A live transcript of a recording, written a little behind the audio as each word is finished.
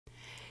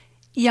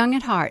Young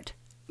at Heart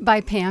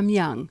by Pam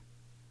Young.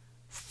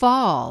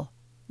 Fall.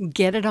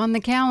 Get it on the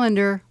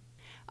calendar.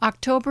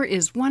 October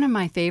is one of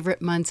my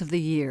favorite months of the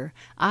year.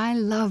 I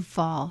love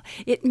fall.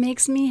 It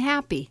makes me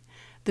happy.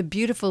 The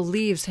beautiful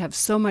leaves have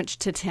so much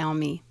to tell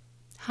me.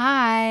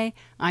 Hi,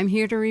 I'm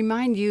here to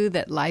remind you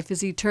that life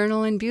is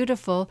eternal and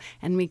beautiful,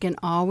 and we can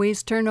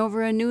always turn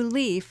over a new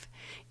leaf.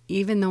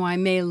 Even though I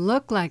may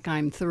look like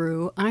I'm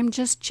through, I'm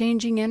just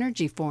changing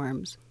energy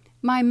forms.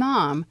 My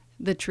mom,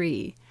 the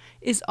tree,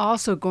 is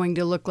also going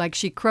to look like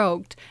she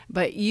croaked,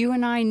 but you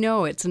and I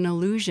know it's an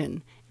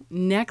illusion.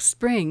 Next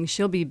spring,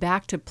 she'll be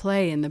back to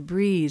play in the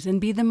breeze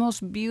and be the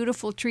most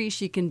beautiful tree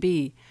she can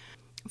be.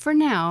 For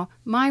now,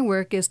 my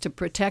work is to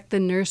protect the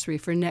nursery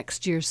for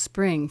next year's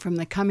spring from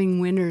the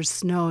coming winter's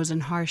snows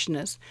and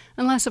harshness,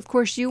 unless, of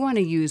course, you want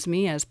to use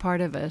me as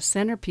part of a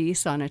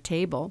centerpiece on a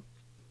table.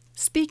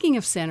 Speaking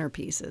of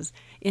centerpieces,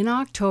 in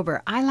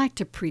October I like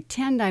to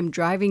pretend I'm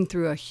driving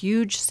through a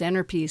huge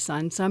centerpiece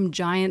on some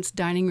giant's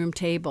dining room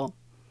table.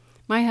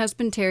 My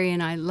husband Terry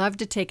and I love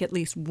to take at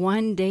least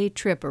one day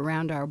trip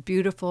around our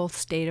beautiful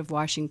state of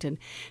Washington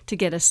to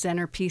get a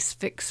centerpiece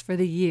fix for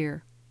the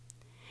year.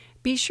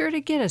 Be sure to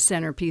get a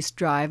centerpiece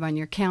drive on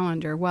your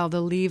calendar while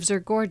the leaves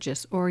are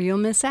gorgeous, or you'll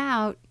miss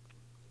out.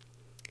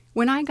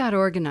 When I got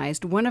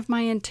organized, one of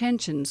my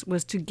intentions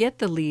was to get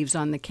the leaves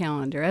on the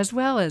calendar, as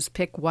well as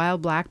pick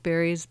wild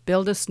blackberries,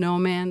 build a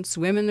snowman,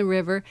 swim in the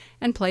river,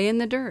 and play in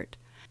the dirt.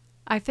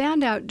 I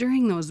found out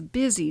during those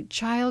busy,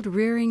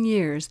 child-rearing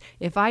years,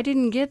 if I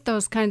didn't get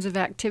those kinds of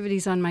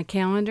activities on my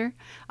calendar,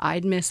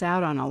 I'd miss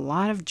out on a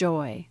lot of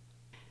joy.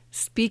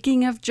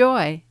 Speaking of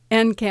joy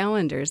and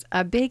calendars,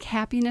 a big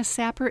happiness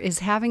sapper is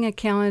having a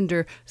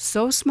calendar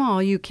so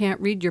small you can't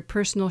read your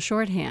personal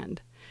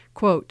shorthand.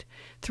 Quote,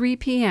 3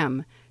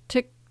 p.m.,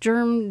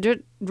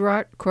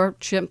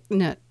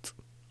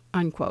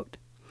 unquote.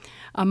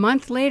 A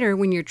month later,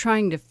 when you're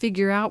trying to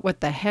figure out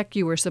what the heck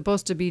you were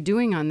supposed to be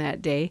doing on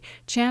that day,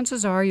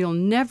 chances are you'll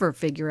never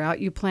figure out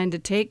you plan to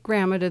take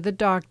Grandma to the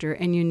doctor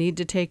and you need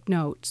to take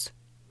notes.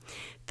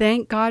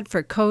 Thank God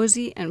for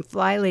Cozy and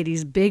Fly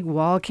Lady's big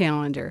wall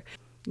calendar.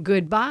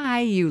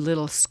 Goodbye, you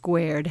little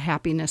squared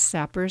happiness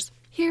sappers.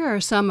 Here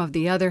are some of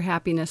the other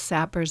happiness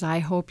sappers I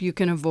hope you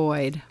can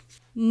avoid.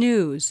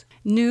 News.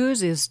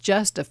 News is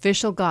just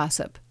official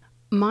gossip.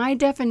 My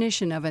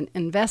definition of an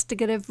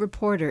investigative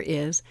reporter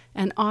is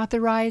an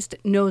authorized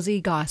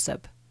nosy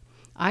gossip.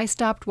 I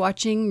stopped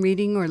watching,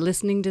 reading, or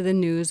listening to the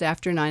news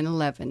after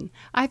 9/11.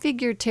 I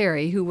figure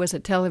Terry, who was a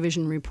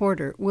television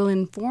reporter, will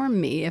inform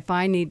me if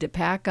I need to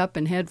pack up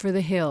and head for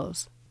the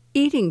hills.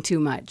 Eating too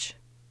much.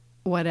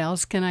 What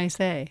else can I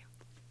say?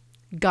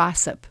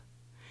 Gossip.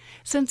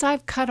 Since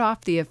I've cut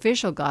off the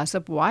official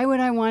gossip, why would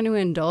I want to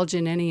indulge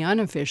in any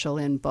unofficial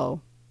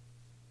info?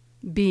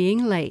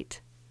 Being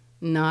late.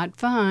 Not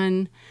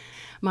fun.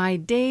 My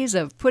days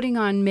of putting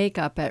on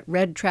makeup at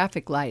red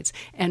traffic lights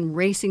and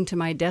racing to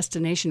my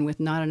destination with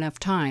not enough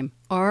time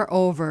are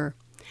over.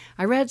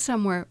 I read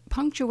somewhere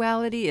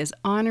punctuality is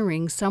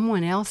honoring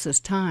someone else's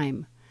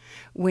time.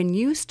 When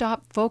you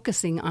stop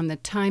focusing on the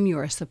time you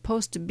are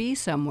supposed to be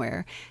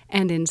somewhere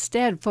and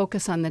instead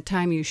focus on the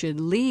time you should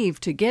leave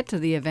to get to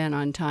the event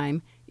on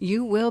time,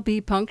 you will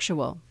be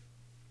punctual.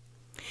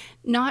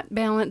 Not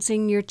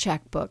balancing your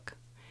checkbook.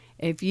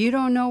 If you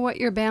don't know what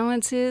your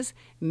balance is,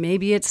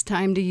 maybe it's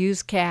time to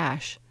use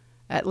cash.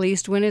 At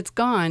least when it's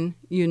gone,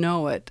 you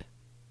know it.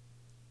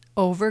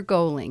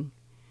 Overgoaling.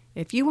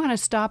 If you want to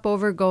stop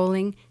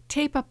overgoaling,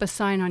 tape up a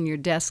sign on your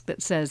desk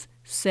that says,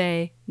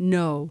 "Say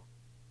no."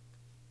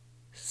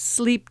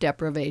 Sleep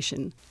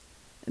deprivation.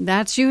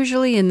 That's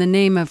usually in the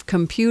name of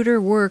computer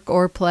work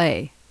or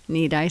play.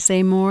 Need I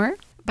say more?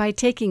 By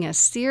taking a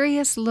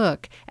serious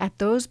look at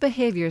those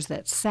behaviors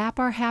that sap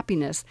our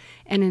happiness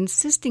and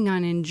insisting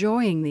on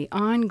enjoying the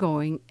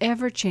ongoing,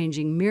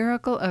 ever-changing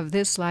miracle of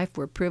this life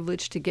we're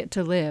privileged to get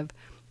to live,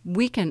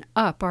 we can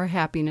up our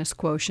happiness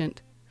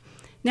quotient.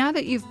 Now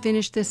that you've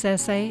finished this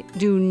essay,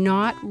 do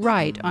not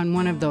write on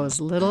one of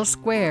those little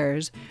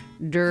squares,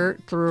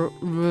 dirt through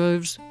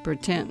roofs,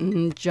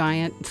 pretend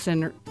giant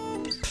center.